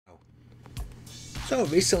So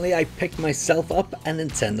recently I picked myself up a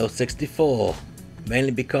Nintendo 64,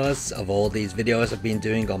 mainly because of all these videos I've been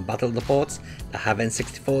doing on battle reports that have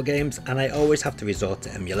N64 games, and I always have to resort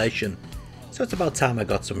to emulation, so it's about time I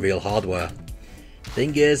got some real hardware.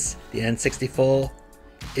 Thing is, the N64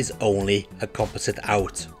 is only a composite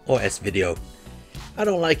out or S-video. I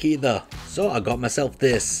don't like either, so I got myself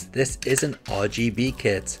this. This is an RGB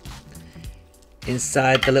kit.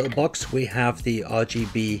 Inside the little box we have the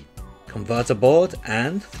RGB converter board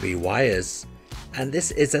and 3 wires, and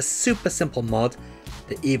this is a super simple mod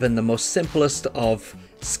that even the most simplest of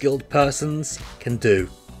skilled persons can do,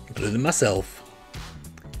 including myself.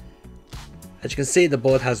 As you can see, the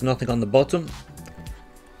board has nothing on the bottom,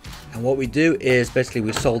 and what we do is basically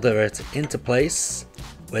we solder it into place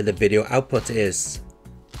where the video output is.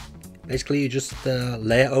 Basically you just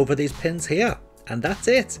layer over these pins here, and that's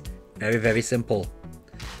it. Very simple.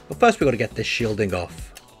 But first we've got to get this shielding off.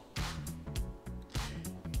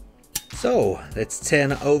 So let's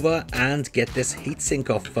turn it over and get this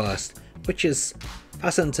heatsink off first, which is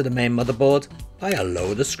fastened to the main motherboard by a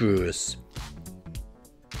load of screws.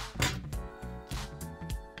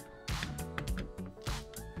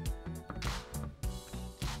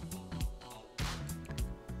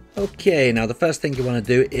 Okay, now the first thing you want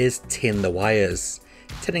to do is tin the wires.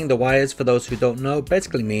 Tinning the wires, for those who don't know,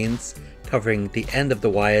 basically means covering the end of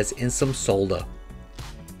the wires in some solder.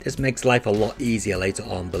 This makes life a lot easier later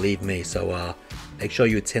on, believe me, so make sure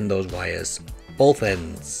you tin those wires, both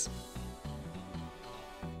ends.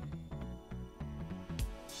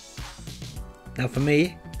 Now for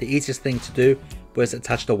me, the easiest thing to do was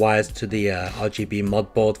attach the wires to the RGB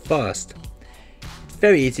mod board first. It's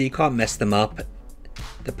very easy, you can't mess them up.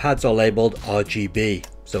 The pads are labelled RGB,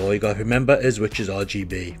 so all you gotta remember is which is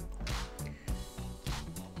RGB.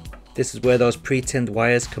 This is where those pre-tinned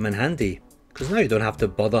wires come in handy, because now you don't have to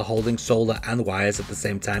bother holding solder and wires at the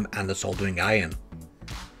same time and the soldering iron.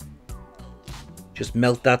 Just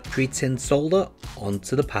melt that pre-tinned solder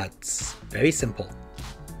onto the pads. Very simple.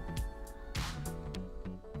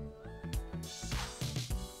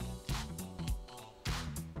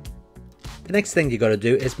 The next thing you got to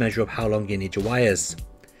do is measure up how long you need your wires.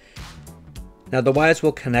 Now the wires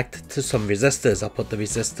will connect to some resistors. I'll put the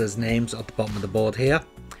resistors names at the bottom of the board here.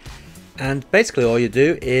 And basically all you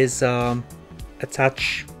do is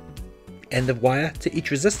attach end of wire to each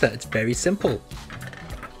resistor. It's very simple.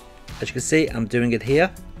 As you can see, I'm doing it here.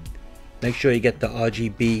 Make sure you get the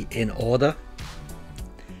RGB in order.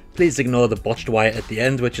 Please ignore the botched wire at the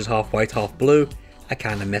end, which is half white, half blue. I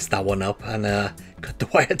kind of messed that one up and cut the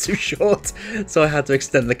wire too short, so I had to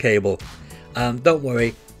extend the cable. Don't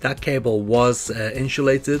worry, that cable was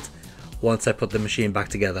insulated once I put the machine back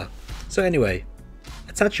together. So anyway,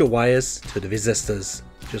 attach your wires to the resistors,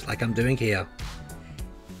 just like I'm doing here.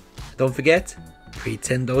 Don't forget,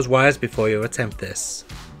 pre-tin those wires before you attempt this.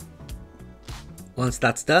 Once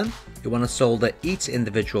that's done, you want to solder each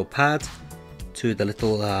individual pad to the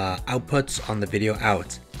little outputs on the video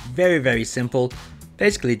out. Very simple.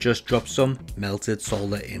 Basically just drop some melted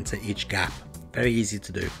solder into each gap. Very easy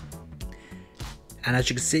to do. And as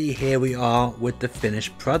you can see, here we are with the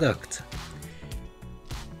finished product.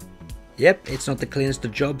 Yep, it's not the cleanest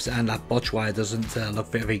of jobs and that botch wire doesn't look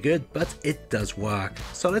very good, but it does work.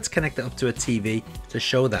 So let's connect it up to a TV to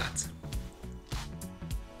show that.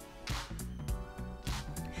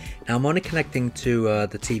 Now I'm only connecting to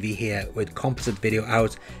the TV here with composite video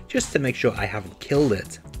out just to make sure I haven't killed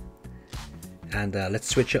it. And let's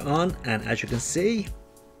switch it on, and as you can see,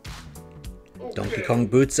 Donkey Kong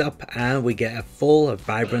boots up and we get a full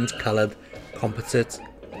vibrant colored composite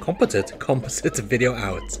video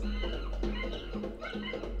out.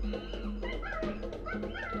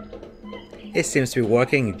 It seems to be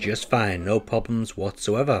working just fine, no problems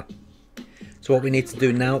whatsoever. So what we need to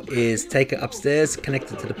do now is take it upstairs,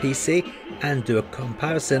 connect it to the PC and do a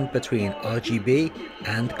comparison between RGB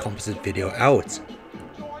and composite video out.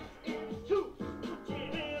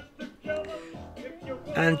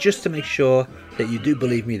 And just to make sure that you do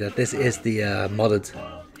believe me that this is the modded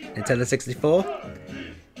Nintendo 64,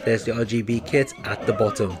 there's the RGB kit at the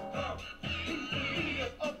bottom.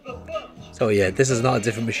 So yeah, this is not a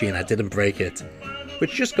different machine, I didn't break it.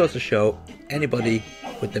 Which just goes to show anybody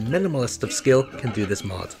with the minimalist of skill can do this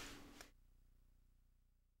mod.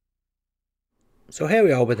 So here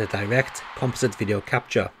we are with a direct composite video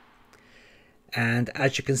capture. And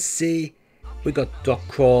as you can see, we got dot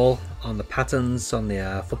crawl on the patterns on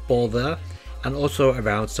the football there, and also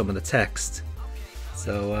around some of the text.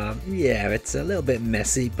 So yeah, it's a little bit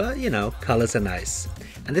messy, but you know, colors are nice.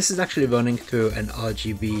 And this is actually running through an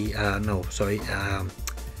RGB,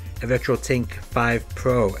 a RetroTink 5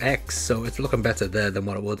 Pro X, so it's looking better there than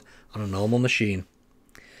what it would on a normal machine.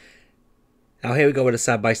 Now here we go with a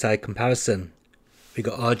side-by-side comparison. We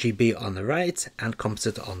got RGB on the right and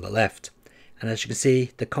composite on the left. And as you can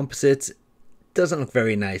see, the composite doesn't look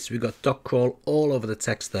very nice. We've got dot crawl all over the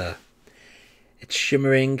text there. It's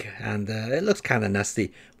shimmering and it looks kind of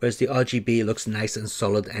nasty, whereas the RGB looks nice and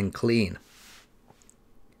solid and clean.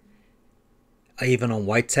 Even on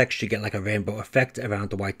white text you get like a rainbow effect around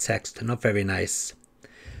the white text, not very nice.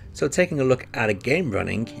 So taking a look at a game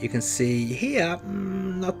running, you can see here,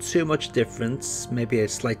 not too much difference, maybe a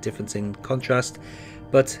slight difference in contrast,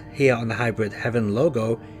 but here on the Hybrid Heaven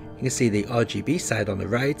logo, you can see the RGB side on the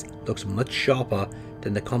right looks much sharper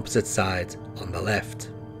than the composite side on the left.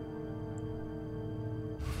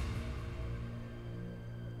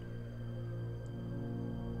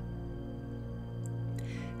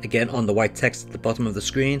 Again, on the white text at the bottom of the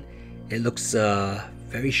screen, it looks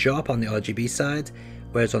very sharp on the RGB side,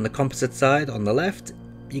 whereas on the composite side on the left,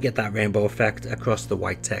 you get that rainbow effect across the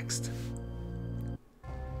white text.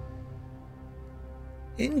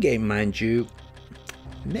 In-game, mind you,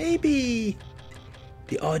 maybe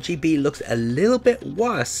the RGB looks a little bit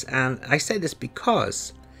worse, and I say this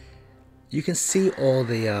because you can see all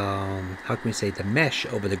the, how can we say, the mesh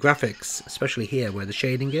over the graphics, especially here where the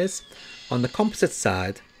shading is. On the composite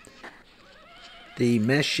side, the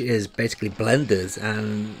mesh is basically blended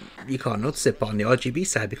and you can't notice it, but on the RGB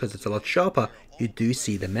side, because it's a lot sharper, you do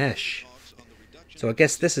see the mesh. So I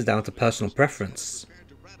guess this is down to personal preference.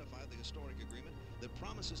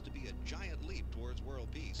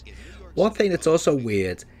 One thing that's also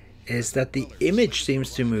weird is that the image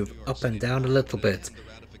seems to move up and down a little bit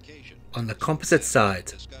on the composite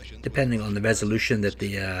side, depending on the resolution that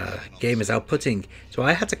the game is outputting. So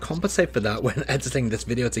I had to compensate for that when editing this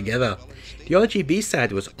video together. The RGB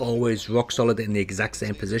side was always rock solid in the exact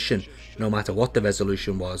same position, no matter what the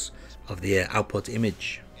resolution was of the output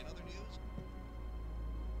image.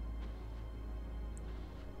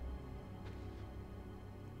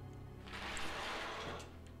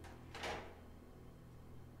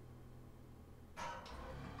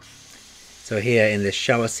 So here in this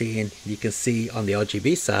shower scene, you can see on the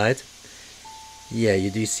RGB side, yeah,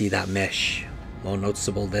 you do see that mesh, more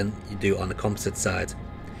noticeable than you do on the composite side.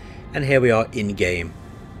 And here we are in game.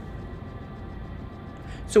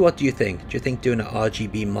 So what do you think? Do you think doing an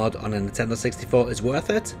RGB mod on a Nintendo 64 is worth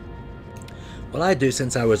it? Well, I do,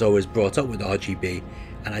 since I was always brought up with RGB,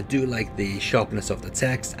 and I do like the sharpness of the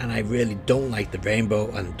text, and I really don't like the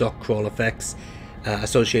rainbow and dot crawl effects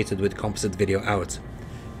associated with composite video out.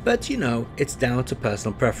 But you know, it's down to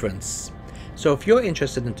personal preference. So if you're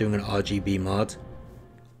interested in doing an RGB mod,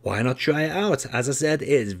 why not try it out? As I said, it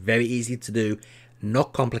is very easy to do,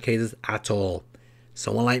 not complicated at all.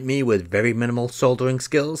 Someone like me with very minimal soldering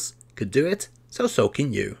skills could do it, so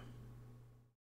can you.